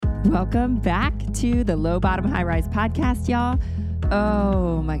Welcome back to the Low Bottom High Rise podcast, y'all.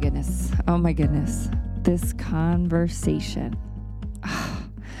 Oh my goodness. Oh my goodness. This conversation. I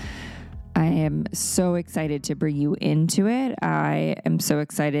am so excited to bring you into it. I am so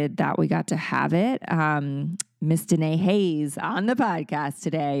excited that we got to have it. Miss Danae Hayes on the podcast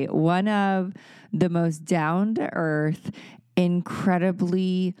today. One of the most down-to-earth,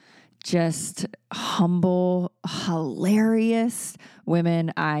 incredibly just humble, hilarious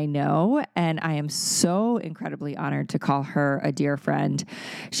women I know. And I am so incredibly honored to call her a dear friend.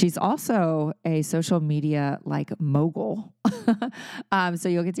 She's also a social media mogul. So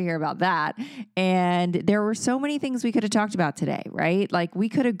you'll get to hear about that. And there were so many things we could have talked about today, right? Like we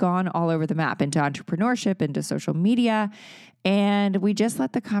could have gone all over the map into entrepreneurship, into social media, and we just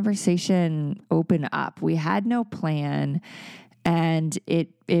let the conversation open up. We had no plan. And it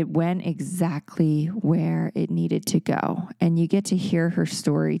went exactly where it needed to go. And you get to hear her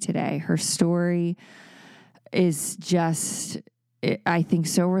story today. Her story is just, I think,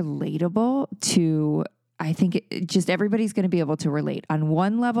 so relatable to, I think just everybody's going to be able to relate on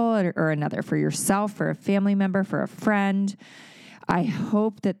one level or another, for yourself, for a family member, for a friend. I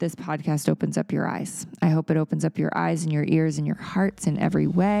hope that this podcast opens up your eyes. I hope it opens up your eyes and your ears and your hearts in every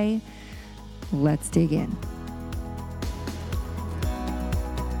way. Let's dig in.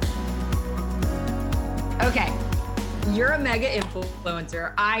 Okay, you're a mega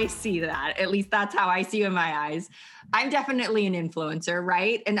influencer. I see that. At least that's how I see you in my eyes. I'm definitely an influencer,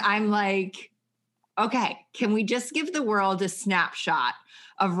 right? And I'm like, okay, can we just give the world a snapshot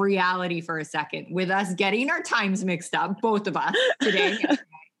of reality for a second with us getting our times mixed up, both of us today.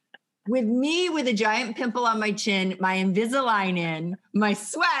 With me with a giant pimple on my chin, my Invisalign in, my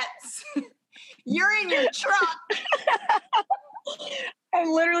sweats. You're in your truck. I'm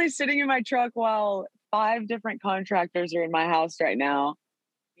literally sitting in my truck while 5 different contractors are in my house right now.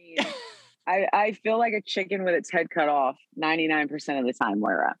 I feel like a chicken with its head cut off 99% of the time,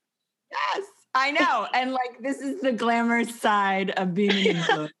 Moira. Yes, I know. And this is the glamorous side of being an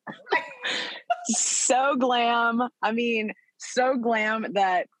influencer. So glam. I mean, so glam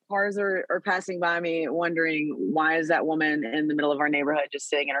that cars are passing by me wondering, why is that woman in the middle of our neighborhood just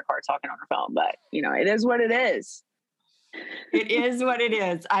sitting in her car talking on her phone? But, it is what it is. It is what it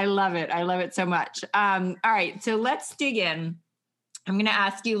is. I love it. I love it so much. All right. So let's dig in. I'm going to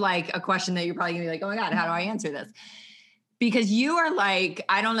ask you a question that you're probably going to be like, oh my God, how do I answer this? Because you are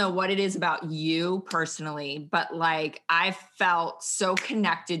I don't know what it is about you personally, but I felt so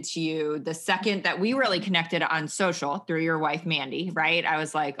connected to you the second that we really connected on social through your wife, Mandy, right? I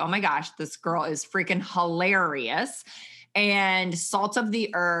was like, oh my gosh, this girl is freaking hilarious. And salt of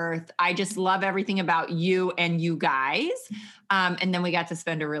the earth. I just love everything about you and you guys. And then we got to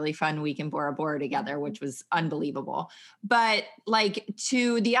spend a really fun week in Bora Bora together, which was unbelievable. But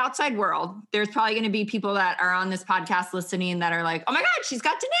to the outside world, there's probably going to be people that are on this podcast listening that are like, oh my God, she's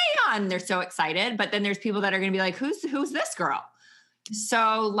got Danae on. They're so excited. But then there's people that are going to be like, who's this girl?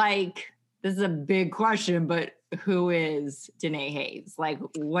 So this is a big question, but who is Danae Hayes?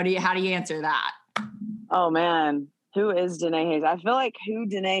 How do you answer that? Oh man. Who is Danae Hayes? I feel like who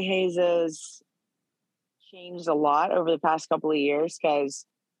Danae Hayes is changed a lot over the past couple of years because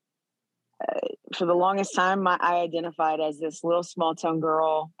for the longest time, I identified as this little small town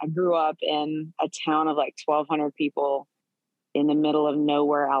girl. I grew up in a town of 1,200 people in the middle of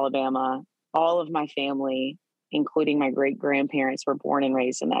nowhere, Alabama. All of my family, including my great-grandparents, were born and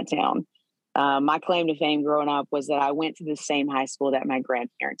raised in that town. My claim to fame growing up was that I went to the same high school that my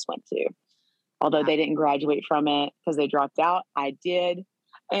grandparents went to. Although they didn't graduate from it because they dropped out, I did.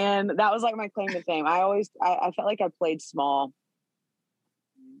 And that was my claim to fame. I felt like I played small.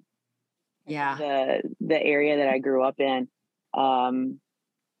 Yeah. The area that I grew up in.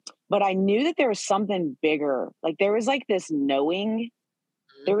 But I knew that there was something bigger. There was this knowing.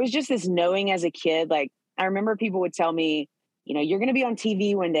 There was just this knowing as a kid. I remember people would tell me, you're going to be on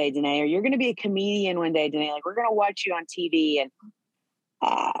TV one day, Danae, or you're going to be a comedian one day, Danae. We're going to watch you on TV. And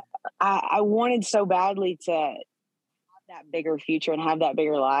I wanted so badly to have that bigger future and have that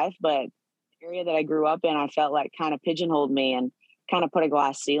bigger life, but the area that I grew up in, I felt kind of pigeonholed me and kind of put a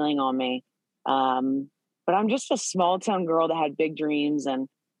glass ceiling on me. But I'm just a small town girl that had big dreams, and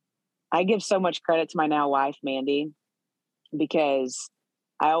I give so much credit to my now wife, Mandy, because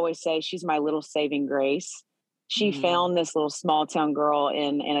I always say she's my little saving grace. She found this little small town girl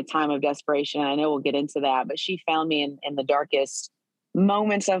in a time of desperation. I know we'll get into that, but she found me in the darkest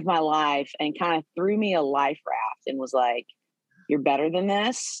moments of my life and kind of threw me a life raft and was like, you're better than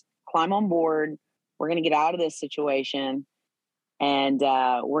this. Climb on board. We're going to get out of this situation. And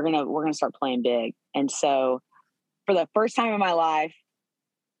we're going to start playing big. And so for the first time in my life,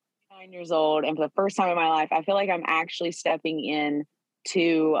 9 years old. And for the first time in my life, I feel like I'm actually stepping in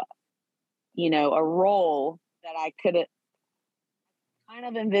to, a role that I could kind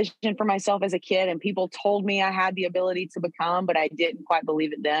of envisioned for myself as a kid. And people told me I had the ability to become, but I didn't quite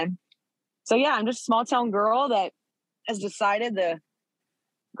believe it then. So yeah, I'm just a small town girl that has decided to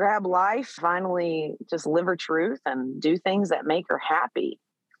grab life, finally just live her truth and do things that make her happy.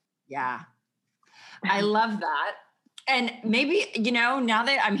 Yeah. I love that. And maybe, now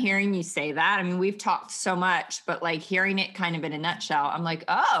that I'm hearing you say that, I mean, we've talked so much, but like hearing it kind of in a nutshell, I'm like,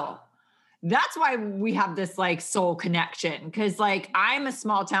 oh, that's why we have this like soul connection. Cause like I'm a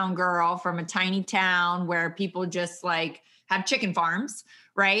small town girl from a tiny town where people just like have chicken farms,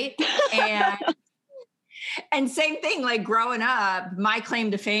 right? And and same thing, like growing up, my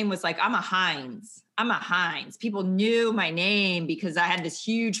claim to fame was like, I'm a Heinz. I'm a Heinz. People knew my name because I had this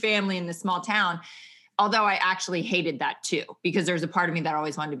huge family in this small town. Although I actually hated that too, because there's a part of me that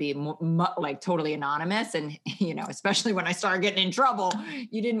always wanted to be like totally anonymous. And, especially when I started getting in trouble,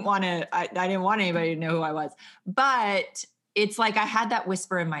 you didn't want to, I didn't want anybody to know who I was. But it's like I had that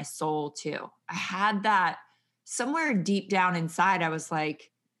whisper in my soul too. I had that somewhere deep down inside. I was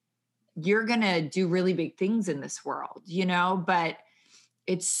like, you're going to do really big things in this world, but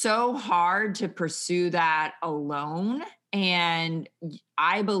it's so hard to pursue that alone. And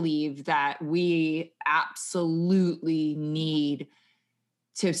I believe that we absolutely need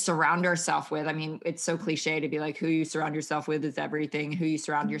to surround ourselves with. I mean, it's so cliche to be like, who you surround yourself with is everything. Who you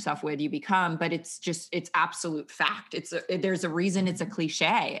surround yourself with, you become. But it's absolute fact. There's a reason it's a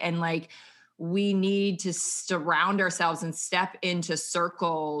cliche. And like, we need to surround ourselves and step into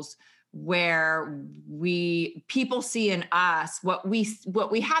circles where people see in us what we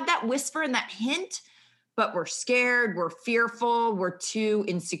had, that whisper and that hint, but we're scared, we're fearful, we're too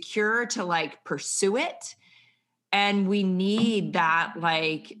insecure to like pursue it. And we need that,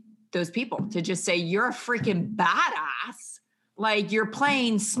 like those people to just say, you're a freaking badass. Like you're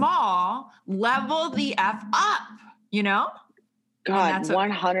playing small, level the F up, God,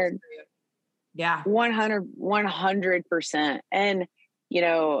 100. Yeah. 100%. And,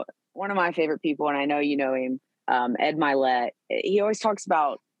 one of my favorite people, and I know you know him, Ed Milet, he always talks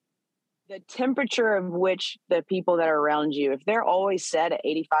about the temperature of which the people that are around you, if they're always set at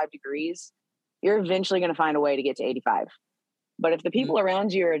 85 degrees, you're eventually going to find a way to get to 85. But if the people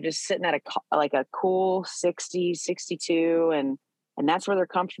around you are just sitting at a cool 60, 62, and that's where they're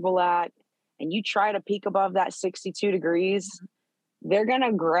comfortable at, and you try to peak above that 62 degrees, they're going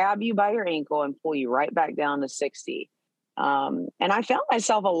to grab you by your ankle and pull you right back down to 60. And I found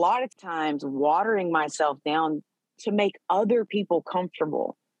myself a lot of times watering myself down to make other people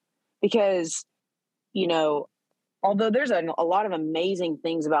comfortable because, although there's a lot of amazing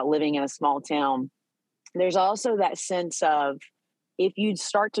things about living in a small town, there's also that sense of if you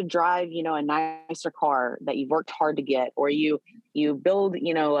start to drive, a nicer car that you've worked hard to get, or you build,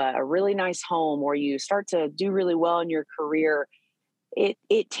 a really nice home, or you start to do really well in your career, it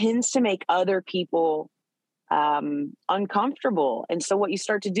tends to make other people uncomfortable. And so what you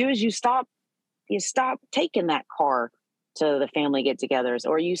start to do is you stop taking that car to the family get-togethers,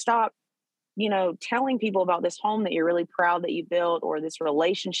 or you stop, telling people about this home that you're really proud that you built, or this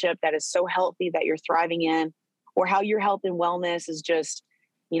relationship that is so healthy that you're thriving in, or how your health and wellness is just,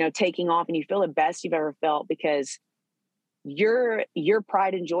 taking off and you feel the best you've ever felt because your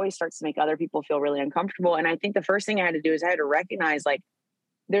pride and joy starts to make other people feel really uncomfortable. And I think the first thing I had to do is I had to recognize, like,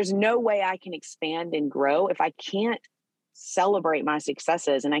 there's no way I can expand and grow if I can't celebrate my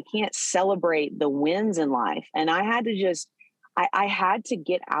successes and I can't celebrate the wins in life. And I had to I had to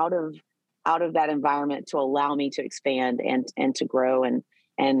get out of that environment to allow me to expand and to grow. And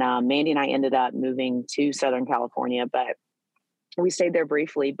Mandy and I ended up moving to Southern California, but we stayed there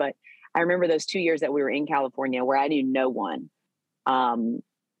briefly. But I remember those 2 years that we were in California where I knew no one. I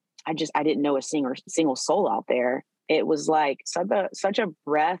didn't know a single soul out there. It was like such a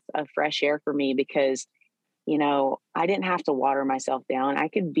breath of fresh air for me because, I didn't have to water myself down. I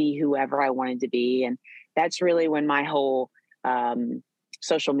could be whoever I wanted to be. And that's really when my whole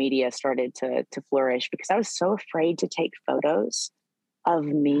social media started to flourish, because I was so afraid to take photos of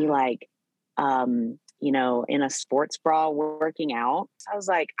me, like, in a sports bra working out. I was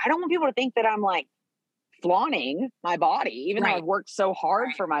like, I don't want people to think that I'm like flaunting my body, even though I've worked so hard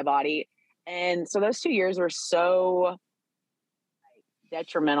for my body. And so those 2 years were so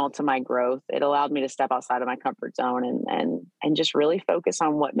detrimental to my growth. It allowed me to step outside of my comfort zone and just really focus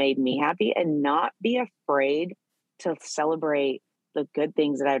on what made me happy and not be afraid to celebrate the good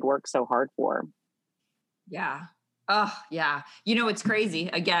things that I'd worked so hard for. Yeah. Oh, yeah. It's crazy.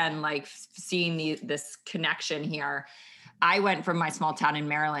 Again, like seeing this connection here. I went from my small town in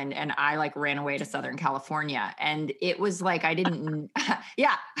Maryland and I like ran away to Southern California. And it was like, I didn't,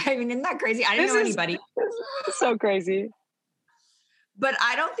 yeah. I mean, isn't that crazy? I didn't know anybody. This is so crazy. But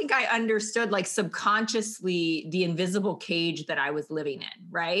I don't think I understood like subconsciously the invisible cage that I was living in,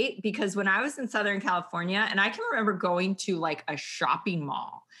 right? Because when I was in Southern California, and I can remember going to like a shopping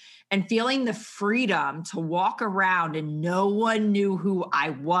mall and feeling the freedom to walk around and no one knew who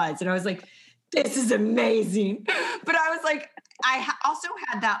I was. And I was like, this is amazing. But I was like, also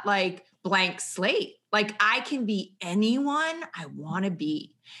had that like blank slate. Like I can be anyone I want to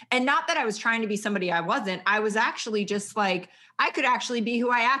be. And not that I was trying to be somebody I wasn't. I was actually just like, I could actually be who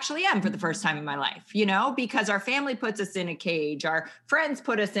I actually am for the first time in my life, you know, because our family puts us in a cage, our friends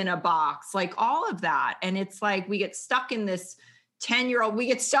put us in a box, like all of that. And it's like we get stuck in this 10-year-old, we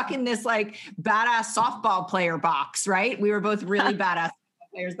get stuck in this like badass softball player box, right? We were both really badass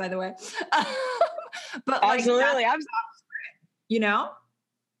players, by the way. But like, absolutely, you know?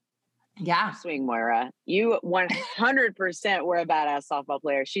 Yeah. Swing, Moira. You 100% were a badass softball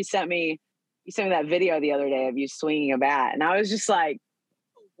player. You sent me that video the other day of you swinging a bat. And I was just like,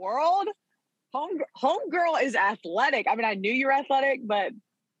 world? Homegirl is athletic. I mean, I knew you were athletic, but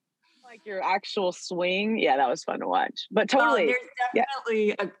like your actual swing. Yeah, that was fun to watch. But totally.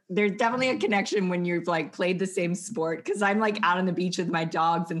 There's definitely a connection when you've like played the same sport. Cause I'm like out on the beach with my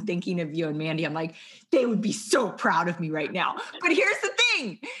dogs and thinking of you and Mandy. I'm like, they would be so proud of me right now. But here's the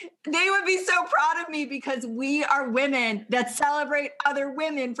thing. They would be so proud of me because we are women that celebrate other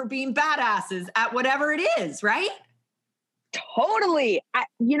women for being badasses at whatever it is, right? Totally.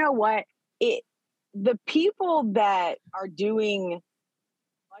 You know what? The people that are doing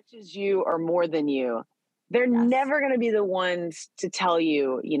much as you or more than you, they're never going to be the ones to tell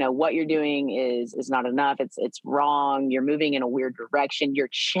you, you know, what you're doing is not enough. It's wrong. You're moving in a weird direction. You're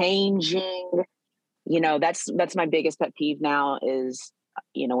changing. You know, that's my biggest pet peeve now is,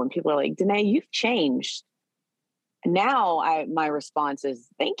 you know, when people are like, Danae, you've changed. Now my response is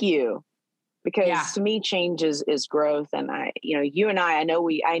thank you. Because to me, change is growth. And you and I know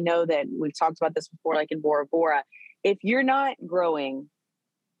that we've talked about this before, like in Bora Bora. If you're not growing,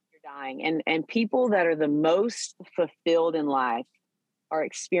 you're dying. And people that are the most fulfilled in life are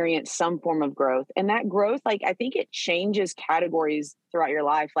experience some form of growth. And that growth, like, I think it changes categories throughout your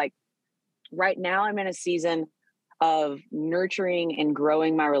life. Like right now I'm in a season of nurturing and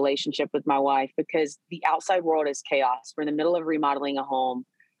growing my relationship with my wife because the outside world is chaos. We're in the middle of remodeling a home.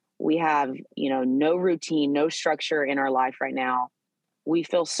 We have, no routine, no structure in our life right now. We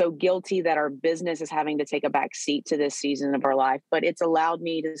feel so guilty that our business is having to take a back seat to this season of our life, but it's allowed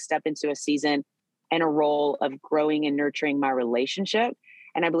me to step into a season and a role of growing and nurturing my relationship.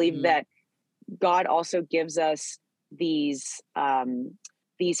 And I believe that God also gives us these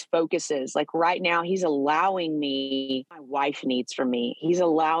focuses. Like right now, he's allowing me, my wife needs from me. He's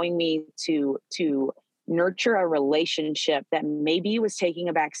allowing me to nurture a relationship that maybe was taking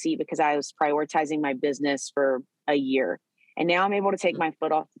a back seat because I was prioritizing my business for a year. And now I'm able to take my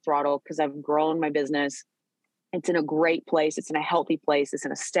foot off the throttle because I've grown my business. It's in a great place. It's in a healthy place. It's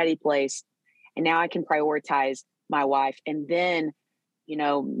in a steady place. And now I can prioritize my wife. And then,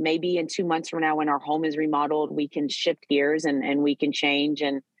 maybe in 2 months from now, when our home is remodeled, we can shift gears and we can change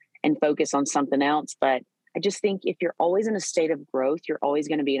and focus on something else. But I just think if you're always in a state of growth, you're always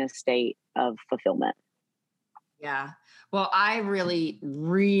going to be in a state of fulfillment. Yeah. Well, I really,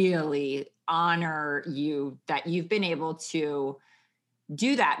 really honor you that you've been able to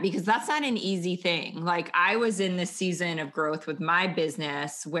do that because that's not an easy thing. Like I was in this season of growth with my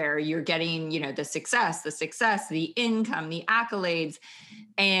business where you're getting, the success, the income, the accolades.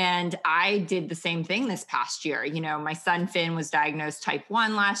 And I did the same thing this past year. My son Finn was diagnosed type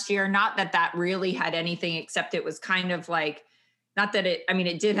 1 last year. Not that really had anything except it was kind of like, not that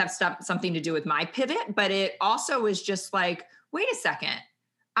it did have something to do with my pivot, but it also was just like, wait a second.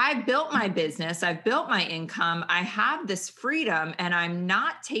 I built my business. I've built my income. I have this freedom and I'm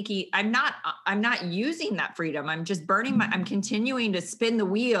not using that freedom. I'm just I'm continuing to spin the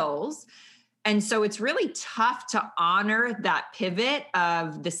wheels. And so it's really tough to honor that pivot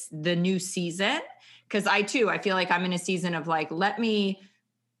of the new season. Cause I feel like I'm in a season of like, let me,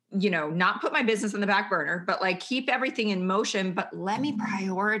 not put my business on the back burner, but like keep everything in motion, but let me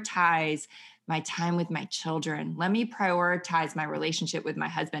prioritize my time with my children. Let me prioritize my relationship with my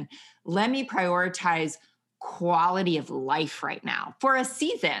husband. Let me prioritize quality of life right now for a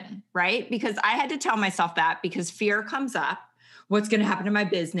season, right? Because I had to tell myself that because fear comes up. What's going to happen to my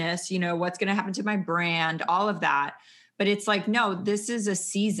business? What's going to happen to my brand? All of that. But it's like, no, this is a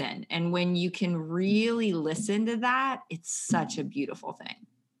season. And when you can really listen to that, it's such a beautiful thing.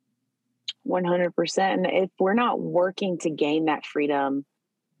 100%. And if we're not working to gain that freedom,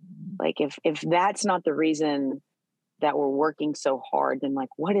 like if that's not the reason that we're working so hard, then like,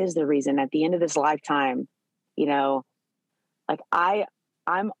 what is the reason at the end of this lifetime? You know, like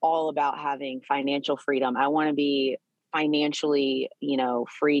I'm all about having financial freedom. I want to be financially,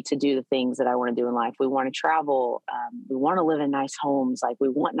 free to do the things that I want to do in life. We want to travel. We want to live in nice homes. Like we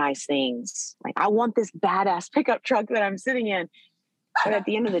want nice things. Like I want this badass pickup truck that I'm sitting in. But at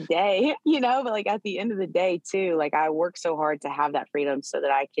the end of the day, but like at the end of the day too, like I work so hard to have that freedom so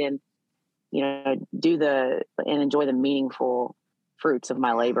that I can, and enjoy the meaningful fruits of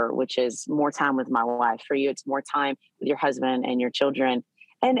my labor, which is more time with my wife. For you, it's more time with your husband and your children.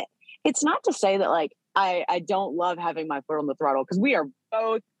 And it's not to say that like I don't love having my foot on the throttle, because we are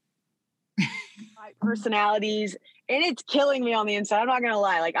both personalities and it's killing me on the inside. I'm not going to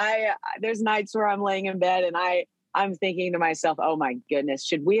lie. Like there's nights where I'm laying in bed and I'm thinking to myself, oh my goodness,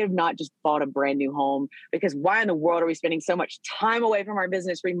 should we have not just bought a brand new home? Because why in the world are we spending so much time away from our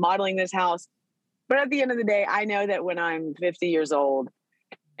business remodeling this house? But at the end of the day, I know that when I'm 50 years old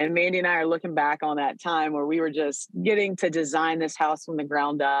and Mandy and I are looking back on that time where we were just getting to design this house from the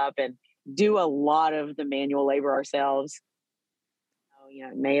ground up and do a lot of the manual labor ourselves,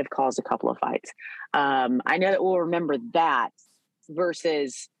 it may have caused a couple of fights. I know that we'll remember that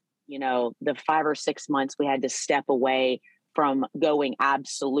versus, the 5 or 6 months we had to step away from going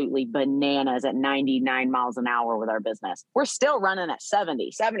absolutely bananas at 99 miles an hour with our business. We're still running at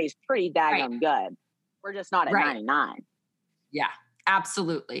 70. 70 is pretty daggone good. We're just not at 99. Yeah,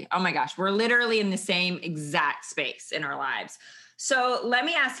 absolutely. Oh my gosh. We're literally in the same exact space in our lives. So let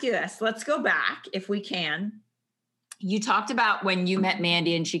me ask you this. Let's go back if we can. You talked about when you met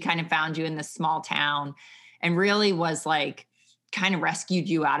Mandy and she kind of found you in this small town and really was like, kind of rescued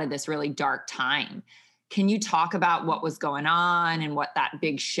you out of this really dark time. Can you talk about what was going on and what that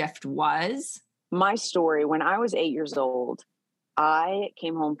big shift was? My story, when I was 8 years old, I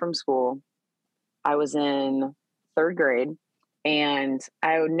came home from school. I was in 3rd grade, and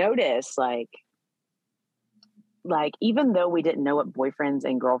I noticed like even though we didn't know what boyfriends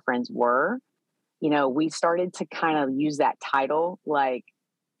and girlfriends were, we started to kind of use that title like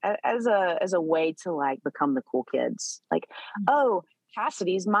as a way to like become the cool kids. Like, oh,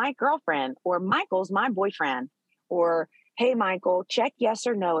 Cassidy's my girlfriend, or Michael's my boyfriend, or hey, Michael, check yes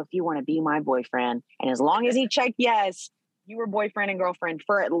or no if you want to be my boyfriend. And as long as he checked yes, you were boyfriend and girlfriend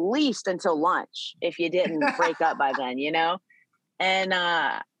for at least until lunch if you didn't break up by then, And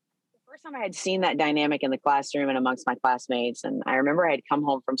the first time I had seen that dynamic in the classroom and amongst my classmates, and I remember I had come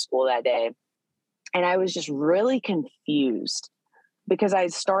home from school that day and I was just really confused because I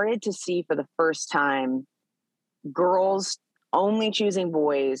started to see for the first time girls only choosing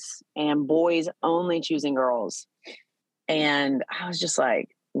boys and boys only choosing girls. And I was just like,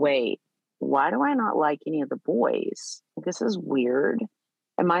 wait, why do I not like any of the boys? This is weird.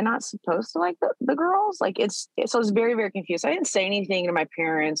 Am I not supposed to like the girls? So I was very, very confused. I didn't say anything to my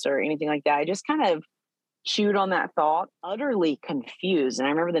parents or anything like that. I just kind of chewed on that thought, utterly confused. And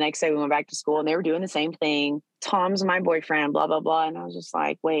I remember the next day we went back to school and they were doing the same thing. Tom's my boyfriend, blah, blah, blah. And I was just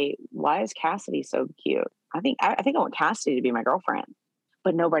like, wait, why is Cassidy so cute? I think I want Cassidy to be my girlfriend,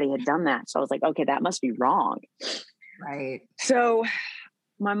 but nobody had done that. So I was like, okay, that must be wrong. Right. So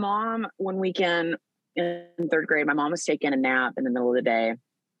my mom, one weekend in 3rd grade, my mom was taking a nap in the middle of the day.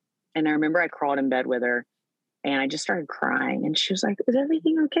 And I remember I crawled in bed with her and I just started crying. And she was like, is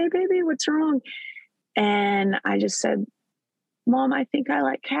everything okay, baby? What's wrong? And I just said, Mom, I think I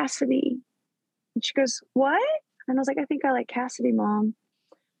like Cassidy. And she goes, what? And I was like, I think I like Cassidy, Mom.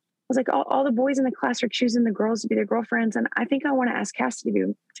 I was like, all the boys in the class are choosing the girls to be their girlfriends. And I think I want to ask Cassidy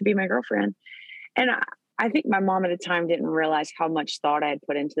to be my girlfriend. And I think my mom at the time didn't realize how much thought I had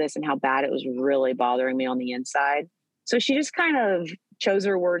put into this and how bad it was really bothering me on the inside. So she just kind of chose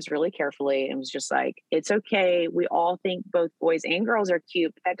her words really carefully and was just like, it's okay. We all think both boys and girls are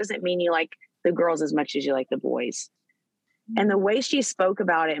cute, but that doesn't mean you like the girls as much as you like the boys. And the way she spoke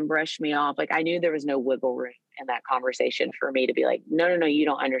about it and brushed me off, like I knew there was no wiggle room in that conversation for me to be like, no, you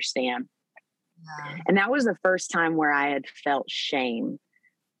don't understand. Yeah. And that was the first time where I had felt shame.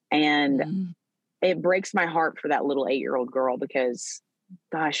 And it breaks my heart for that little 8-year-old girl because,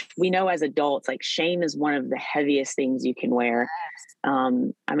 gosh, we know as adults, like shame is one of the heaviest things you can wear.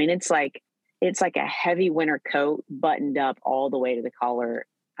 I mean, it's like a heavy winter coat buttoned up all the way to the collar.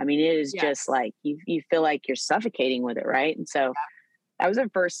 I mean, it is just like you feel like you're suffocating with it, right? And so that was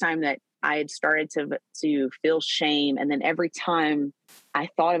the first time that I had started to feel shame. And then every time I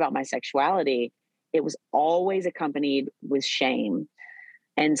thought about my sexuality, it was always accompanied with shame.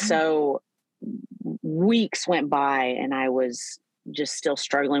 And so weeks went by and I was just still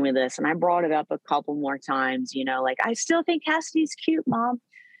struggling with this. And I brought it up a couple more times, like, I still think Cassidy's cute, Mom.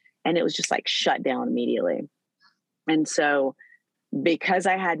 And it was just like shut down immediately. And so because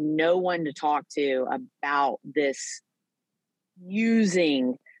I had no one to talk to about this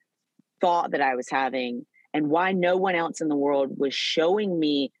using thought that I was having, and why no one else in the world was showing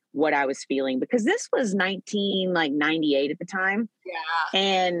me what I was feeling, because this was 98 at the time. Yeah.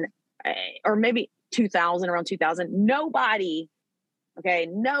 And, or maybe 2000, around 2000, nobody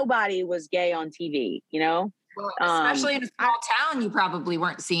was gay on TV, Well, especially in a small town, you probably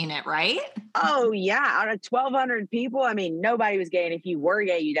weren't seeing it, right? Oh yeah. Out of 1,200 people, I mean, nobody was gay. And if you were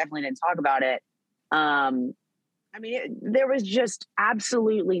gay, you definitely didn't talk about it. There was just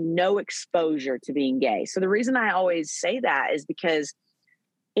absolutely no exposure to being gay. So the reason I always say that is because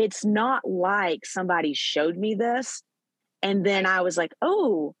it's not like somebody showed me this and then I was like,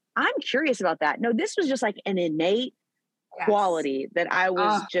 oh, I'm curious about that. No, this was just like an innate quality that I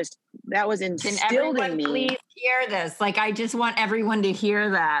was that was instilled in me. Please hear this. Like, I just want everyone to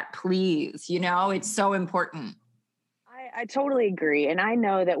hear that, please. It's so important. I totally agree. And I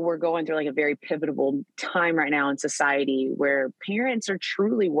know that we're going through like a very pivotal time right now in society where parents are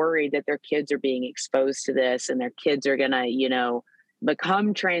truly worried that their kids are being exposed to this and their kids are going to,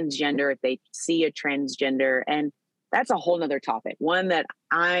 become transgender if they see a transgender. And that's a whole nother topic. One that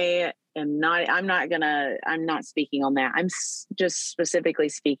I'm not speaking on that. I'm just specifically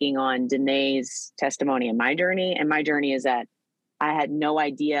speaking on Danae's testimony and my journey. And my journey is that I had no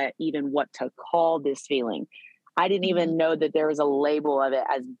idea even what to call this feeling. I didn't even know that there was a label of it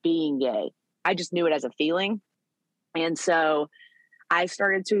as being gay. I just knew it as a feeling. And so I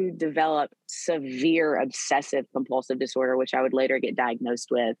started to develop severe obsessive compulsive disorder, which I would later get diagnosed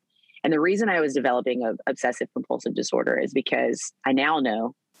with. And the reason I was developing an obsessive compulsive disorder is because I now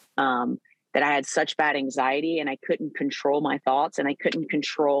know that I had such bad anxiety and I couldn't control my thoughts and I couldn't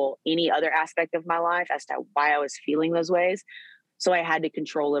control any other aspect of my life as to why I was feeling those ways. So I had to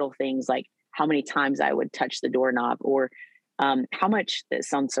control little things like how many times I would touch the doorknob, or how much, this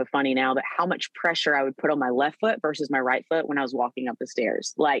sounds so funny now, but how much pressure I would put on my left foot versus my right foot when I was walking up the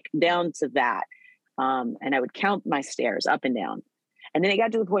stairs, like down to that. And I would count my stairs up and down. And then it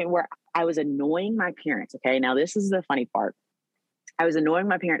got to the point where I was annoying my parents. Okay. Now this is the funny part. I was annoying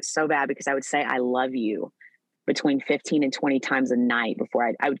my parents so bad because I would say, I love you between 15 and 20 times a night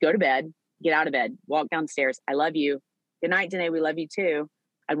before I would go to bed, get out of bed, walk downstairs. I love you. Good night, Danae. We love you too.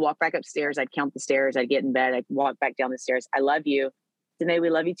 I'd walk back upstairs. I'd count the stairs. I'd get in bed. I'd walk back down the stairs. I love you. Danae, we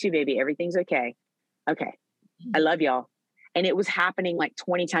love you too, baby. Everything's okay. Okay. I love y'all. And it was happening like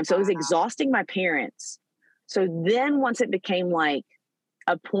 20 times. So it was exhausting my parents. So then once it became like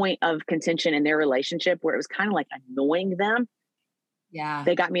a point of contention in their relationship where it was kind of like annoying them. Yeah.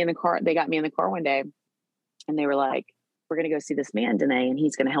 They got me in the car. They got me in the car one day and they were like, we're going to go see this man, Danae, and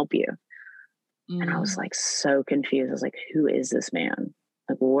he's going to help you. And I was like, so confused. I was like, who is this man?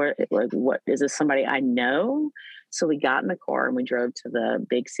 What is this, somebody I know? So we got in the car and we drove to the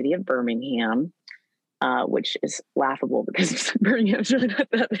big city of Birmingham, which is laughable because Birmingham's really not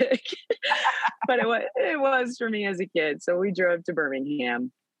that big, but it was for me as a kid. So we drove to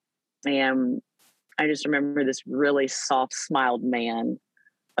Birmingham and I just remember this really soft smiled man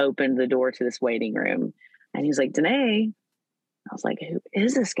opened the door to this waiting room and he's like, Danae. I was like, who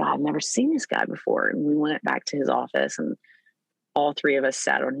is this guy? I've never seen this guy before. And we went back to his office and all three of us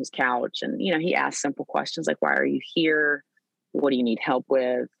sat on his couch and, he asked simple questions like, why are you here? What do you need help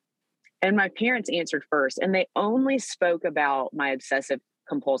with? And my parents answered first, and they only spoke about my obsessive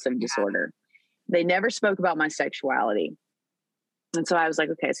compulsive disorder. They never spoke about my sexuality. And so I was like,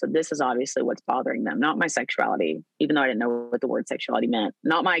 okay, so this is obviously what's bothering them, not my sexuality, even though I didn't know what the word sexuality meant,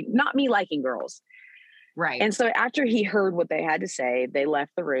 not me liking girls. Right. And so after he heard what they had to say, they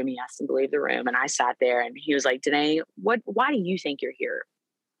left the room. He asked them to leave the room. And I sat there and he was like, Danae, why do you think you're here?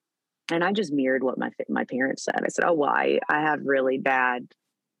 And I just mirrored what my parents said. I said, oh, well, I have really bad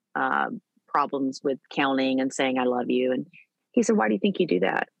problems with counting and saying I love you. And he said, why do you think you do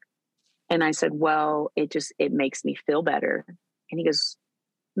that? And I said, well, it makes me feel better. And he goes,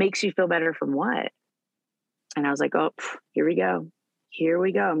 makes you feel better from what? And I was like, oh, here we go.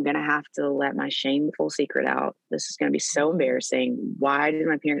 I'm going to have to let my shameful secret out. This is going to be so embarrassing. Why did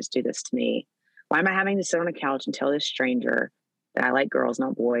my parents do this to me? Why am I having to sit on a couch and tell this stranger that I like girls,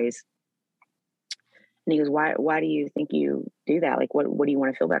 not boys? And he goes, why do you think you do that? Like, what do you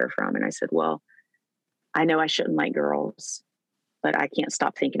want to feel better from? And I said, well, I know I shouldn't like girls, but I can't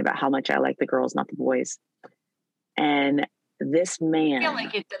stop thinking about how much I like the girls, not the boys. And this man, I feel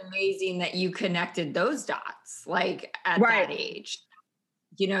like it's amazing that you connected those dots, like at that age.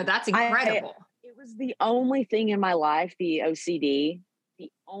 That's incredible. was the only thing in my life, the OCD,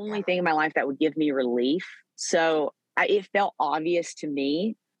 the only thing in my life that would give me relief. So it felt obvious to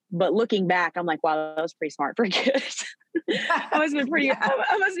me, but looking back, I'm like, wow, that was pretty smart for kids. I must have been pretty,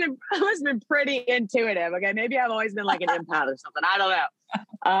 I must have been pretty intuitive. Okay. Maybe I've always been like an empath or something. I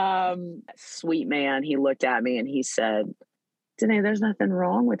don't know. Sweet man. He looked at me and he said, Danae, there's nothing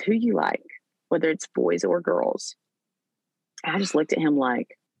wrong with who you like, whether it's boys or girls. And I just looked at him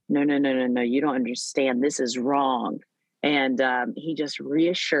like, no, you don't understand. This is wrong. And he just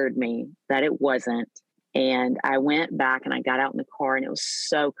reassured me that it wasn't. And I went back and I got out in the car and it was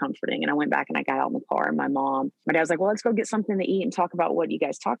so comforting. And I went back and I got out in the car and my dad was like, well, let's go get something to eat and talk about what you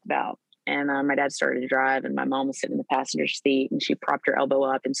guys talked about. And my dad started to drive and my mom was sitting in the passenger seat and she propped her elbow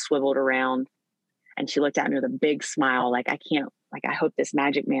up and swiveled around. And she looked at me with a big smile, like, I hope this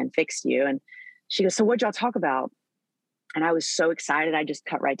magic man fixed you. And she goes, so what'd y'all talk about? And I was so excited. I just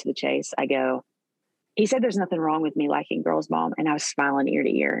cut right to the chase. I go, he said, there's nothing wrong with me liking girls, Mom. And I was smiling ear to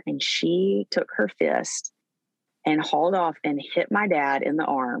ear. And she took her fist and hauled off and hit my dad in the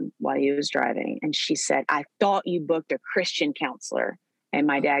arm while he was driving. And she said, I thought you booked a Christian counselor. And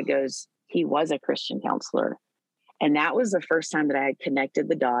my dad goes, he was a Christian counselor. And that was the first time that I had connected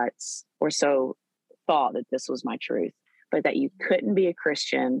the dots, or so thought that this was my truth, but that you couldn't be a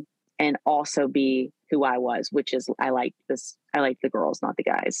Christian and also be who I was, which is I like the girls, not the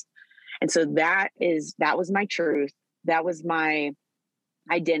guys. And so that was my truth. That was my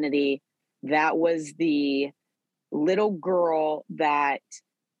identity. That was the little girl that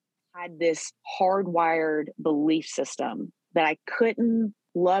had this hardwired belief system that I couldn't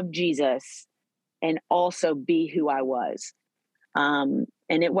love Jesus and also be who I was. And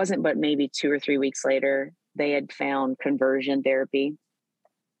it wasn't but maybe 2 or 3 weeks later, they had found conversion therapy.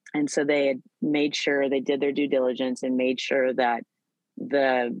 And so they had made sure they did their due diligence and made sure that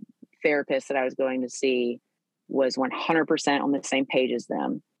the therapist that I was going to see was 100% on the same page as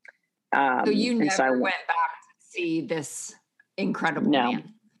them. So you never went back to see this incredible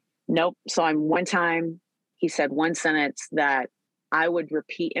man? Nope. So one time he said one sentence that I would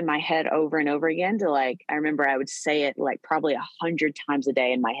repeat in my head over and over again I remember I would say it like probably 100 times a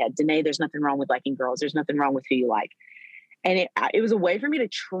day in my head. Danae, there's nothing wrong with liking girls. There's nothing wrong with who you like. And it was a way for me to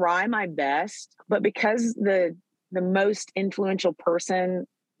try my best. But because the most influential person,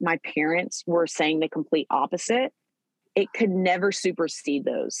 my parents, were saying the complete opposite, it could never supersede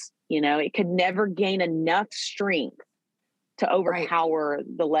those. It could never gain enough strength to overpower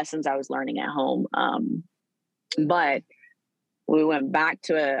the lessons I was learning at home. But we went back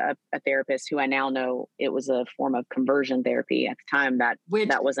to a therapist who I now know it was a form of conversion therapy. At the time that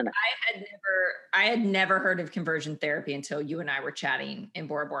wasn't. I had never heard of conversion therapy until you and I were chatting in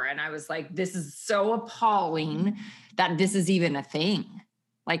Bora Bora. And I was like, this is so appalling that this is even a thing.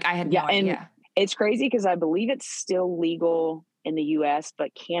 Like I had no idea. And it's crazy because I believe it's still legal in the US,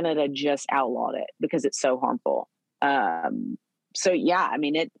 but Canada just outlawed it because it's so harmful. So yeah, I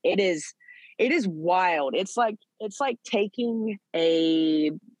mean, it is wild. It's like taking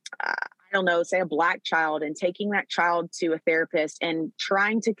say a black child and taking that child to a therapist and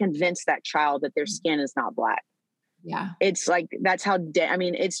trying to convince that child that their skin is not black. Yeah. It's like, that's how,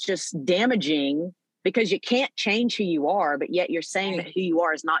 it's just damaging because you can't change who you are, but yet you're saying that who you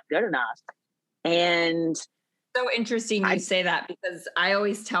are is not good enough. And so interesting you say that because I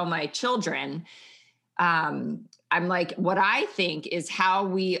always tell my children, I'm like, what I think is how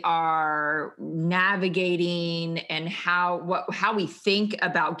we are navigating and how we think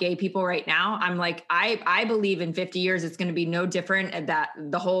about gay people right now. I'm like, I believe in 50 years, it's going to be no different that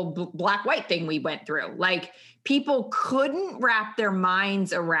the whole black white thing we went through. Like people couldn't wrap their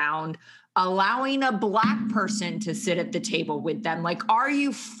minds around allowing a black person to sit at the table with them. Like, are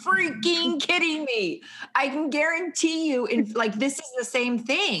you freaking kidding me? I can guarantee you this is the same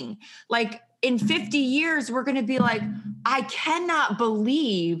thing. Like, in 50 years, we're going to be like, I cannot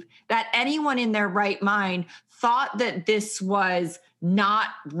believe that anyone in their right mind thought that this was not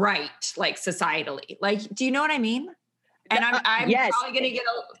right, like societally. Like, do you know what I mean? And I'm yes. probably going to get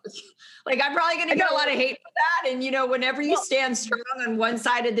a lot of hate for that. And, whenever you stand strong on one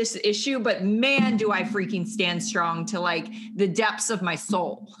side of this issue, but man, do I freaking stand strong to like the depths of my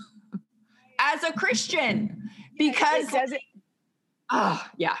soul as a Christian, because that's a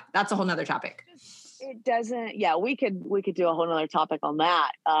whole nother topic. It doesn't. Yeah, we could do a whole nother topic on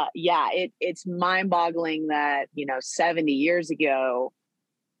that. It's mind boggling that, 70 years ago,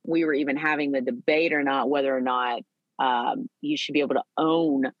 we were even having the debate or not, whether or not you should be able to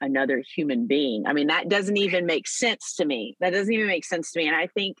own another human being. I mean, that doesn't even make sense to me. And I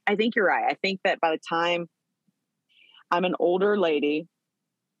think you're right. I think that by the time I'm an older lady,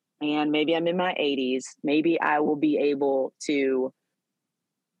 and maybe I'm in my 80s, maybe I will be able to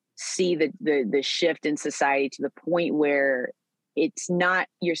see the shift in society to the point where it's not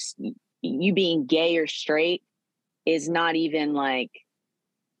you being gay or straight is not even like,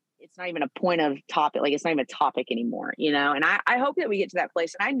 it's not even a point of topic. Like, it's not even a topic anymore, And I hope that we get to that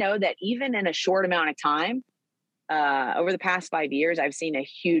place. And I know that even in a short amount of time, over the past 5 years, I've seen a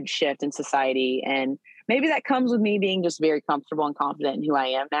huge shift in society. And maybe that comes with me being just very comfortable and confident in who I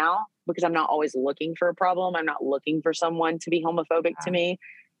am now, because I'm not always looking for a problem. I'm not looking for someone to be homophobic to me.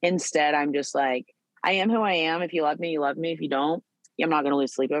 Instead, I'm just like, I am who I am. If you love me, you love me. If you don't, I'm not going to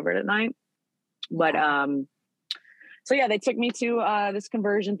lose sleep over it at night. But, so yeah, they took me to this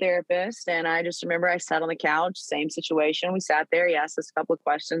conversion therapist, and I just remember I sat on the couch, same situation. We sat there, he asked us a couple of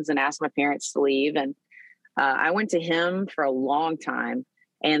questions and asked my parents to leave. And I went to him for a long time.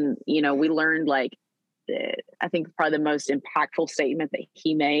 And, we learned, like, I think probably the most impactful statement that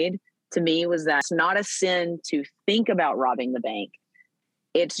he made to me was that it's not a sin to think about robbing the bank.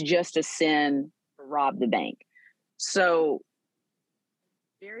 It's just a sin to rob the bank. So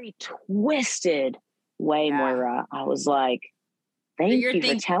very twisted way, Moira. I was like, thank you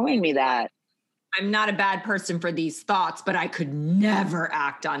for telling me that. I'm not a bad person for these thoughts, but I could never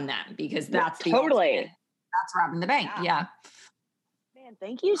act on them, because that's that's robbing the bank. Yeah. Man,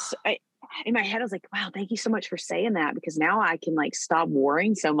 thank you. In my head, I was like, wow, thank you so much for saying that, because now I can like stop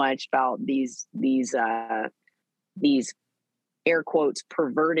worrying so much about these air quotes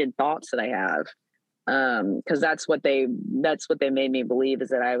perverted thoughts that I have. Cause that's what they made me believe, is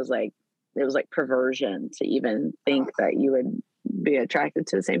that I was like, it was like perversion to even think that you would be attracted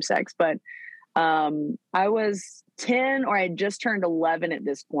to the same sex. But I was 10, or I had just turned 11 at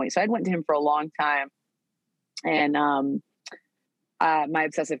this point. So I went to him for a long time. And my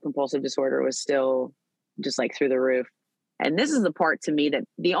obsessive compulsive disorder was still just like through the roof. And this is the part to me that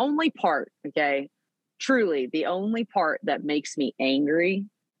the only part, truly the only part that makes me angry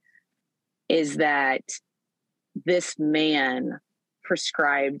is that this man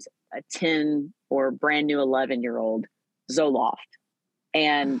prescribed a 10 or brand new 11-year-old Zoloft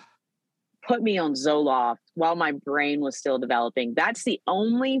and put me on Zoloft while my brain was still developing. That's the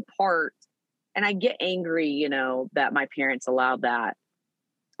only part. And I get angry, that my parents allowed that.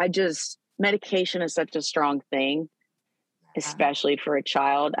 Medication is such a strong thing, especially for a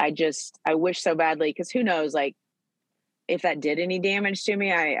child. I wish so badly, because who knows, like, if that did any damage to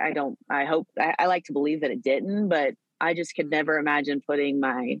me. I like to believe that it didn't, but I just could never imagine putting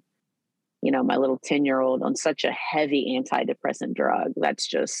my little 10-year-old on such a heavy antidepressant drug. That's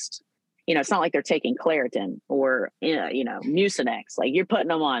just, it's not like they're taking Claritin or, Mucinex. Like, you're putting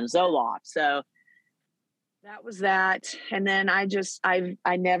them on Zoloft. So that was that. And then I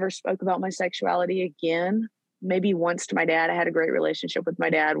never spoke about my sexuality again. Maybe once to my dad. I had a great relationship with my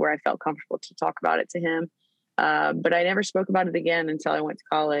dad where I felt comfortable to talk about it to him. But I never spoke about it again until I went to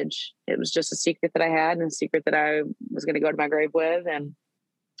college. It was just a secret that I had, and a secret that I was going to go to my grave with. And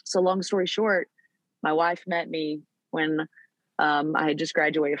so, long story short, my wife met me when I had just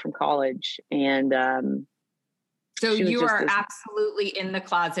graduated from college. And so you are absolutely in the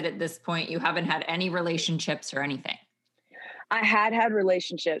closet at this point. You haven't had any relationships or anything. I had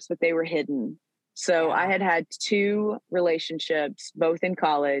relationships, but they were hidden. So I had 2 relationships, both in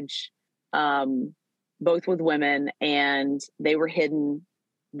college, both with women, and they were hidden,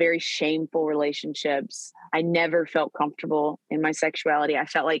 very shameful relationships. I never felt comfortable in my sexuality. I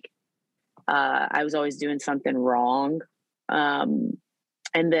felt like I was always doing something wrong. And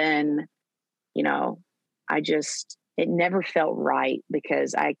then, it never felt right,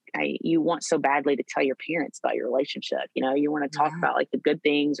 because you want so badly to tell your parents about your relationship. You want to talk about like the good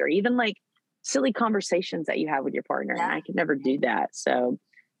things, or even like silly conversations that you have with your partner. And I could never do that. So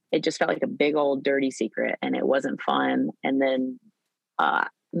it just felt like a big old dirty secret, and it wasn't fun. And then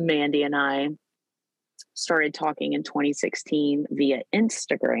Mandy and I started talking in 2016 via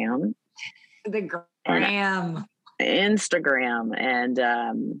Instagram. Instagram. And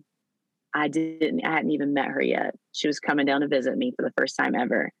I hadn't even met her yet. She was coming down to visit me for the first time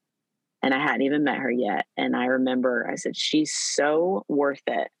ever, and I hadn't even met her yet. And I remember I said, she's so worth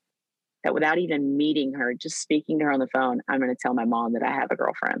it that without even meeting her, just speaking to her on the phone, I'm going to tell my mom that I have a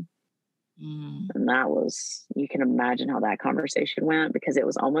girlfriend. And that was, you can imagine how that conversation went, because it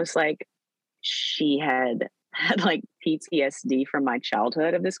was almost like she had like PTSD from my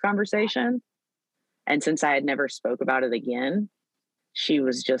childhood of this conversation. And since I had never spoke about it again, she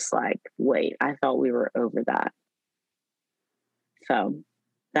was just like, wait, I thought we were over that. So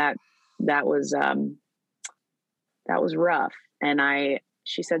that was rough. And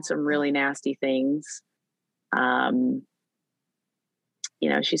she said some really nasty things.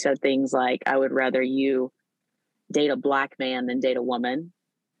 she said things like, I would rather you date a Black man than date a woman.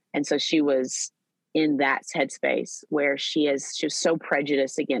 And so she was in that headspace where she was so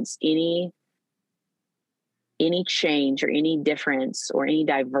prejudiced against any change or any difference or any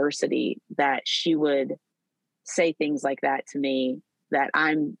diversity that she would say things like that to me, that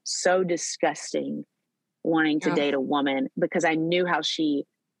I'm so disgusting wanting to date a woman, because I knew how she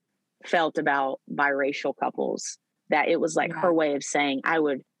felt about biracial couples, that it was like her way of saying,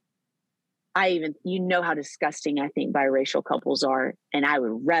 you know how disgusting I think biracial couples are. And I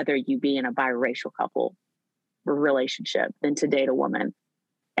would rather you be in a biracial couple relationship than to date a woman.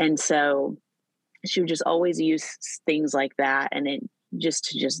 And so she would just always use things like that. And it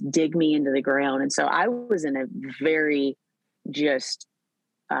to dig me into the ground. And so I was in a very just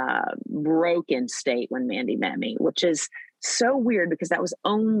broken state when Mandy met me, which is so weird because that was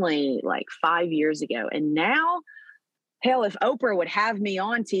only like 5 years ago. And now, hell, if Oprah would have me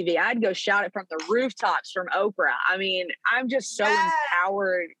on TV, I'd go shout it from the rooftops from Oprah. I mean, I'm just so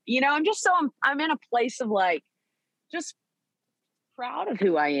empowered. I'm in a place of like, just proud of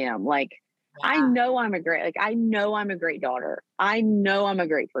who I am. Like, I know I'm a great daughter. I know I'm a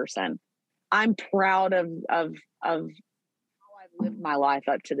great person. I'm proud of how I've lived my life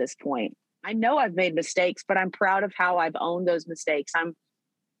up to this point. I know I've made mistakes, but I'm proud of how I've owned those mistakes.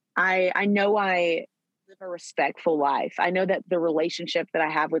 I know I live a respectful life. I know that the relationship that I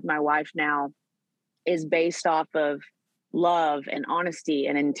have with my wife now is based off of love and honesty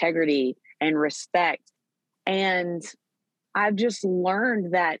and integrity and respect. And I've just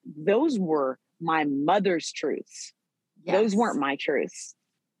learned that those were my mother's truths. Yes. Those weren't my truths.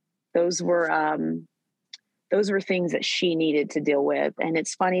 Those were things that she needed to deal with. And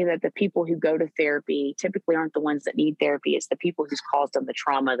it's funny that the people who go to therapy typically aren't the ones that need therapy. It's the people who's caused them the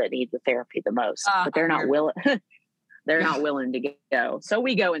trauma that need the therapy the most, but they're not willing. They're not willing to go. So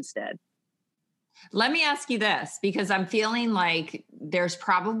we go instead. Let me ask you this, because I'm feeling like there's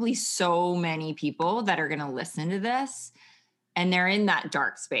probably so many people that are going to listen to this and they're in that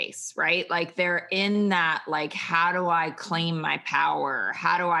dark space, right? Like they're in that, like, how do I claim my power?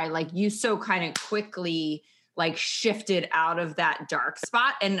 How do I, like, you so kind of quickly like shifted out of that dark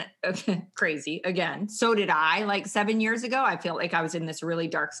spot. And crazy again. So did I, like 7 years ago. I felt like I was in this really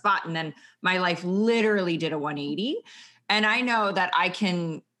dark spot. And then my life literally did a 180. And I know that I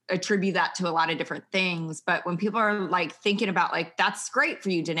can attribute that to a lot of different things. But when people are like thinking about like, that's great for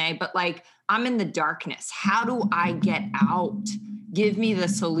you, Danae, but like, I'm in the darkness. How do I get out? Give me the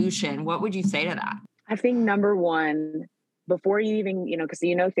solution. What would you say to that? I think number one, before you even, because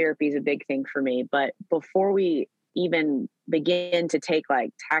therapy is a big thing for me, but before we even begin to take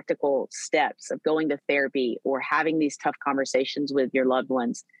like tactical steps of going to therapy or having these tough conversations with your loved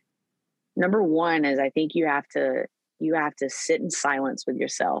ones, number one is I think you have to sit in silence with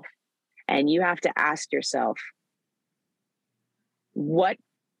yourself, and you have to ask yourself, what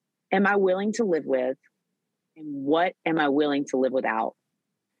am I willing to live with? And what am I willing to live without?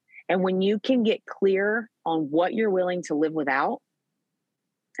 And when you can get clear on what you're willing to live without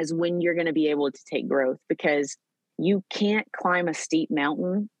is when you're going to be able to take growth, because you can't climb a steep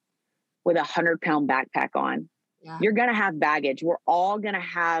mountain with 100-pound backpack on. Yeah. You're going to have baggage. We're all going to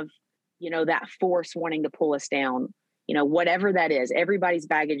have, that force wanting to pull us down, whatever that is. Everybody's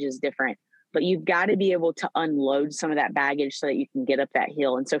baggage is different, but you've got to be able to unload some of that baggage so that you can get up that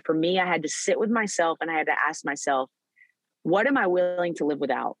hill. And so for me, I had to sit with myself and I had to ask myself, what am I willing to live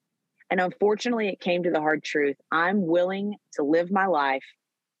without? And unfortunately, it came to the hard truth. I'm willing to live my life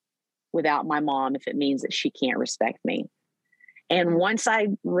without my mom if it means that she can't respect me. And once I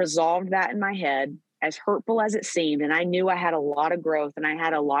resolved that in my head, as hurtful as it seemed, and I knew I had a lot of growth and I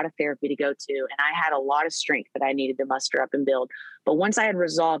had a lot of therapy to go to, and I had a lot of strength that I needed to muster up and build. But once I had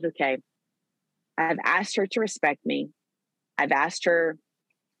resolved, okay, I've asked her to respect me. I've asked her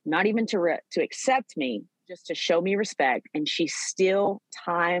not even to accept me, just to show me respect. And she still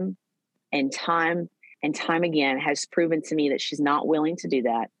time and time again has proven to me that she's not willing to do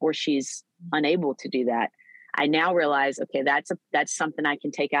that, or she's unable to do that. I now realize, okay, that's something I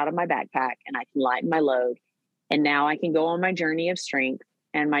can take out of my backpack and I can lighten my load. And now I can go on my journey of strength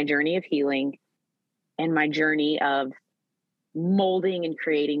and my journey of healing and my journey of molding and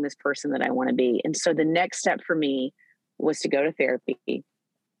creating this person that I want to be. And so the next step for me was to go to therapy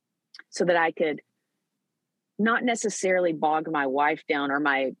so that I could not necessarily bog my wife down or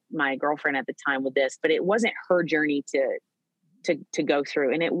my girlfriend at the time with this, but it wasn't her journey to go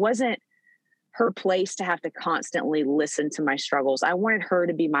through. And it wasn't her place to have to constantly listen to my struggles. I wanted her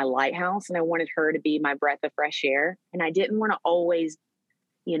to be my lighthouse, and I wanted her to be my breath of fresh air. And I didn't want to always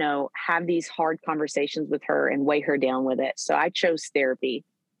have these hard conversations with her and weigh her down with it. So I chose therapy.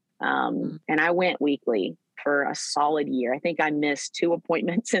 And I went weekly for a solid year. I think I missed 2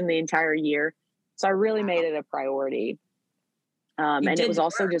 appointments in the entire year. So I really made it a priority. And it was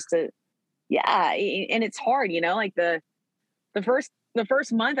also just and it's hard, like the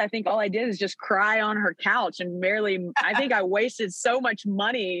first month, I think all I did is just cry on her couch and I think I wasted so much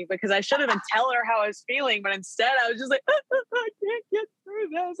money because I should have been telling her how I was feeling. But instead I was just like, I can't get through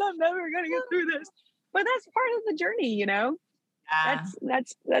this. I'm never going to get through this. But that's part of the journey, Yeah.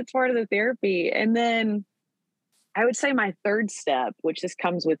 That's part of the therapy. And then I would say my third step, which this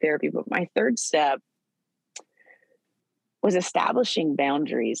comes with therapy, but my third step was establishing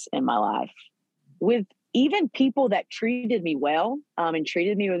boundaries in my life with even people that treated me well, and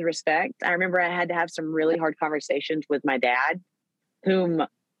treated me with respect. I remember I had to have some really hard conversations with my dad, whom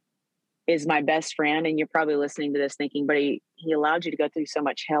is my best friend. And you're probably listening to this thinking, but he allowed you to go through so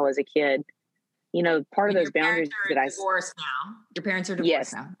much hell as a kid. Part of those boundaries that I divorced now. Your parents are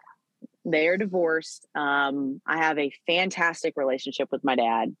divorced now. They are divorced. I have a fantastic relationship with my